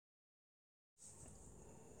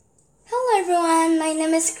my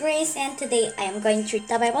name is Grace and today I am going to read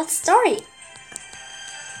the Bible story.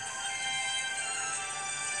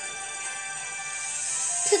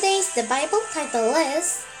 Today's the Bible title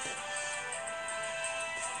is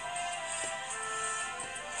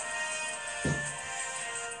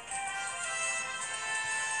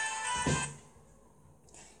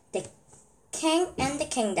The King and the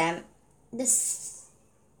Kingdom, the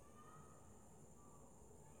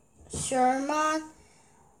Sermon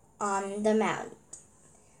on the Mount.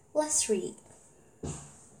 Let's read.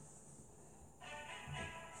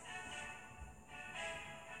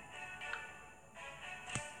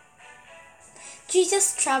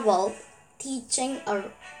 Jesus traveled, teaching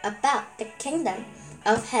about the kingdom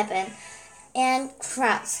of heaven, and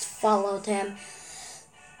crowds followed him.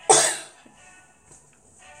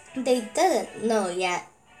 They didn't know yet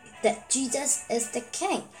that Jesus is the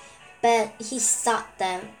king, but he taught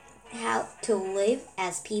them how to live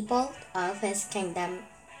as people of his kingdom.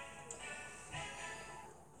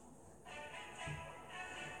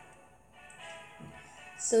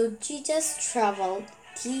 So Jesus traveled,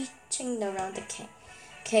 teaching around the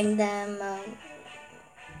kingdom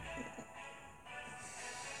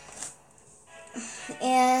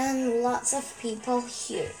and lots of people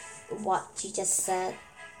hear what Jesus said,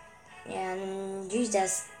 and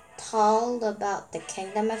Jesus told about the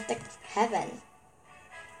kingdom of the heaven.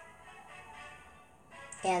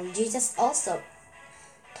 And Jesus also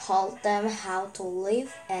told them how to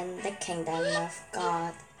live in the kingdom of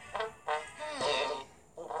God.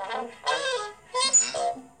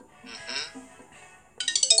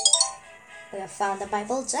 We have found the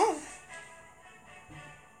Bible gem.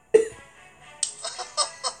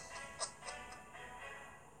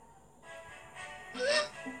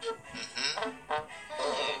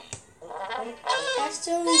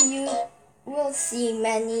 Actually, you will see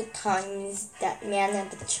many times that man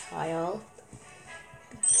and the child,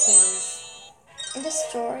 because in the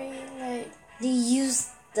story, they use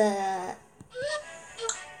the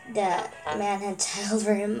man and child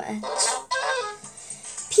very much.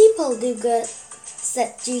 People do good,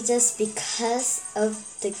 said Jesus, because of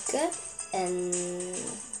the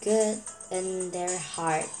good in their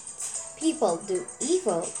hearts. People do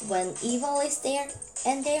evil when evil is there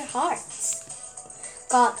in their hearts.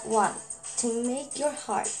 God wants to make your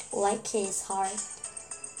heart like his heart.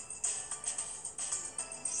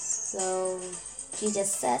 So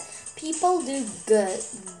Jesus said, people do good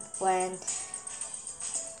when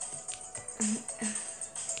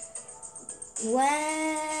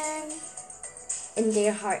in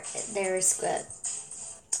their heart there is good.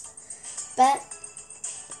 But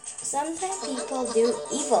sometimes people do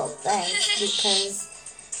evil things because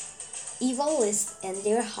evil is in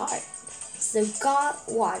their heart. So God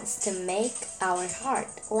wants to make our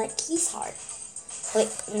heart like his heart,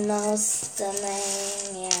 like no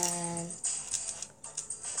sinning and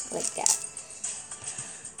like that.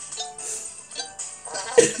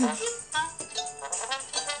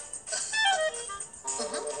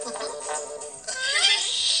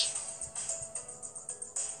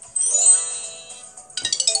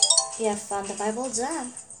 We have found the Bible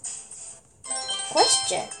gem.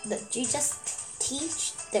 Question: did Jesus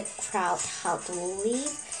teach the crowd how to live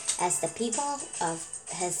as the people of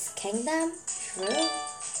his kingdom? True.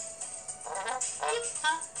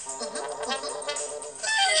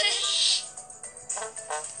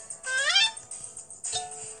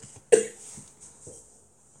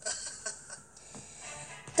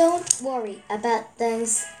 Don't worry about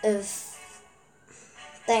things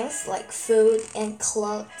like food and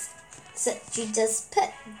clothes. So Jesus,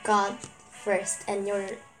 put God first in your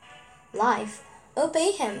life.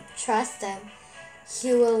 Obey him, trust him.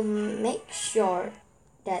 He will make sure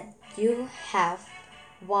that you have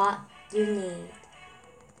what you need.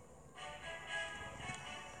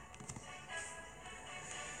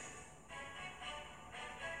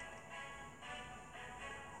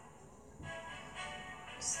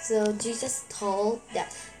 So Jesus told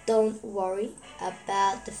that don't worry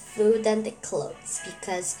about the food and the clothes,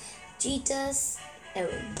 because Jesus and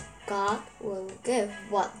God will give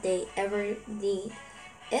what they ever need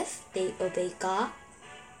if they obey God.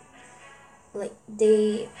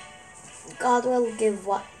 God will give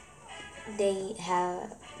what they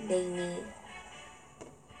need.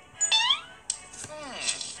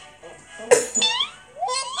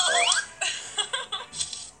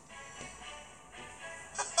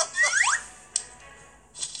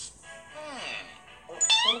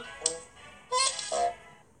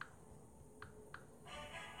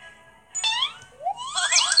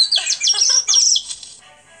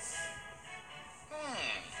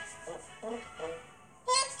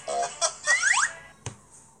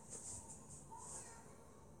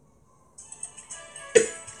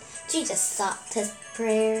 Jesus thought his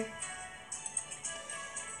prayer.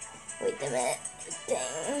 Wait a minute.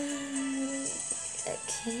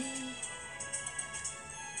 Okay.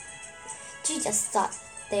 Jesus thought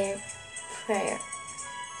their prayer.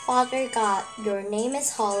 Father God, your name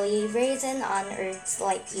is holy, risen on earth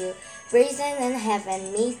like you, risen in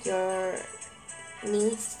heaven, meet your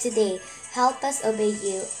needs today. Help us obey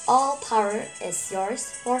you. All power is yours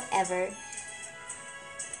forever.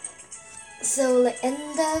 So the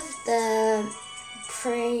end of the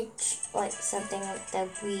prayer, like something like that,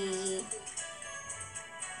 we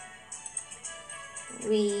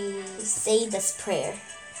say this prayer.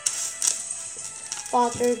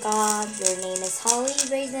 Father God, your name is holy,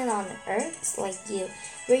 risen on earth like you,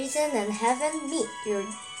 risen in heaven, meet your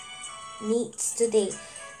needs today.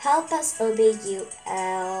 Help us obey you.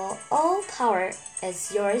 All power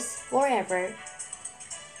is yours forever.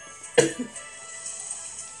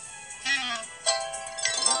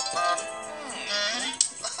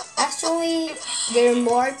 Actually, there are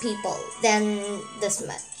more people than this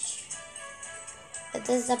much. It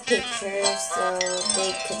is a picture, so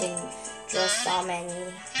they couldn't draw so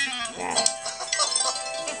many. Right?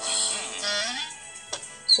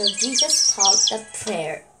 So Jesus taught the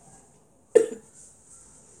prayer.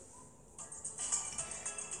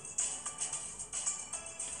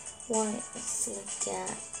 Let's look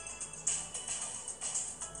at.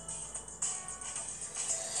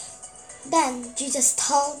 Then Jesus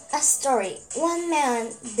told a story. One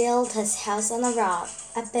man built his house on a rock.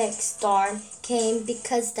 A big storm came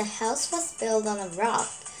because the house was built on a rock.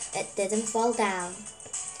 It didn't fall down.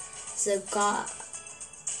 So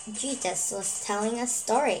Jesus was telling a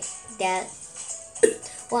story that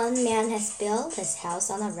one man has built his house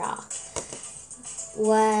on a rock.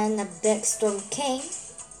 When a big storm came,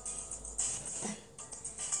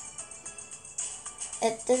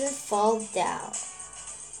 it didn't fall down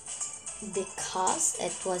because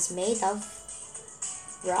it was made of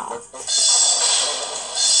rock.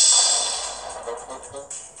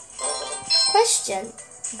 Question: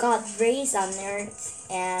 God reigns on earth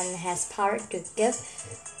and has power to give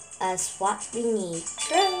us what we need.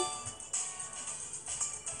 True.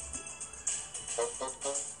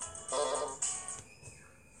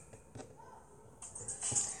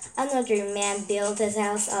 Another man built his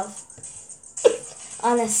house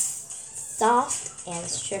on a soft and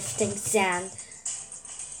shifting sand.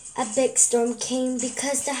 A big storm came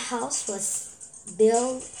because the house was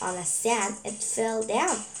built on a sand. It fell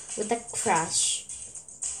down with a crash.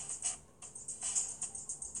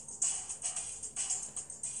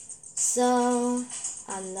 So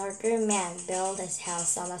another man built his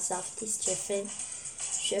house on a soft,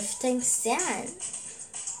 shifting sand.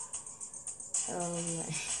 Oh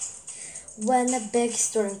my. When a big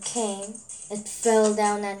storm came, it fell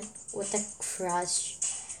down with a crash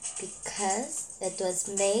because it was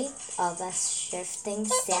made of a shifting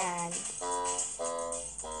sand.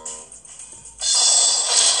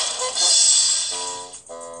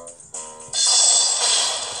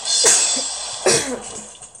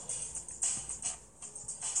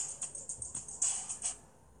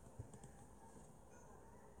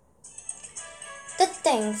 The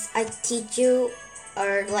things I teach you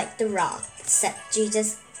are like the rock, said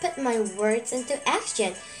Jesus. Put my words into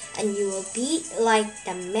action, and you will be like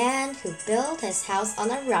the man who built his house on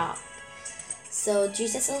a rock. So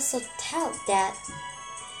Jesus also taught that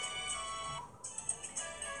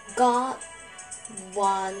God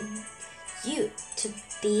wants you to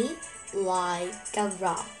be like a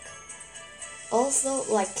rock, also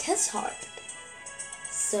like his heart.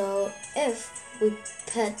 So if we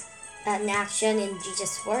put an action in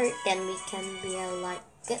Jesus' word, then we can be a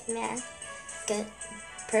good man, good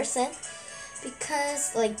person,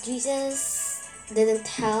 because Jesus didn't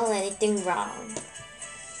tell anything wrong.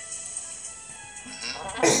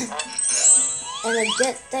 And a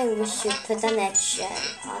good thing, we should put an action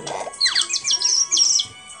on that.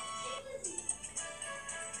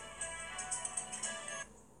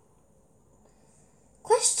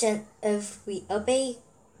 Question: if we obey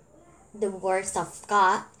the words of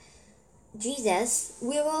God, Jesus,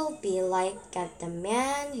 we will be like the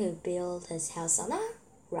man who built his house on a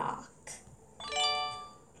rock.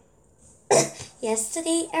 Yes,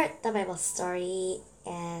 today I read the Bible story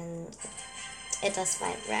and it was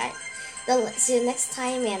fine, right? Then let's see you next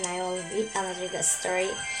time, and I will read another good story.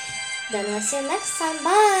 Then let's see you next time.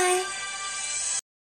 Bye!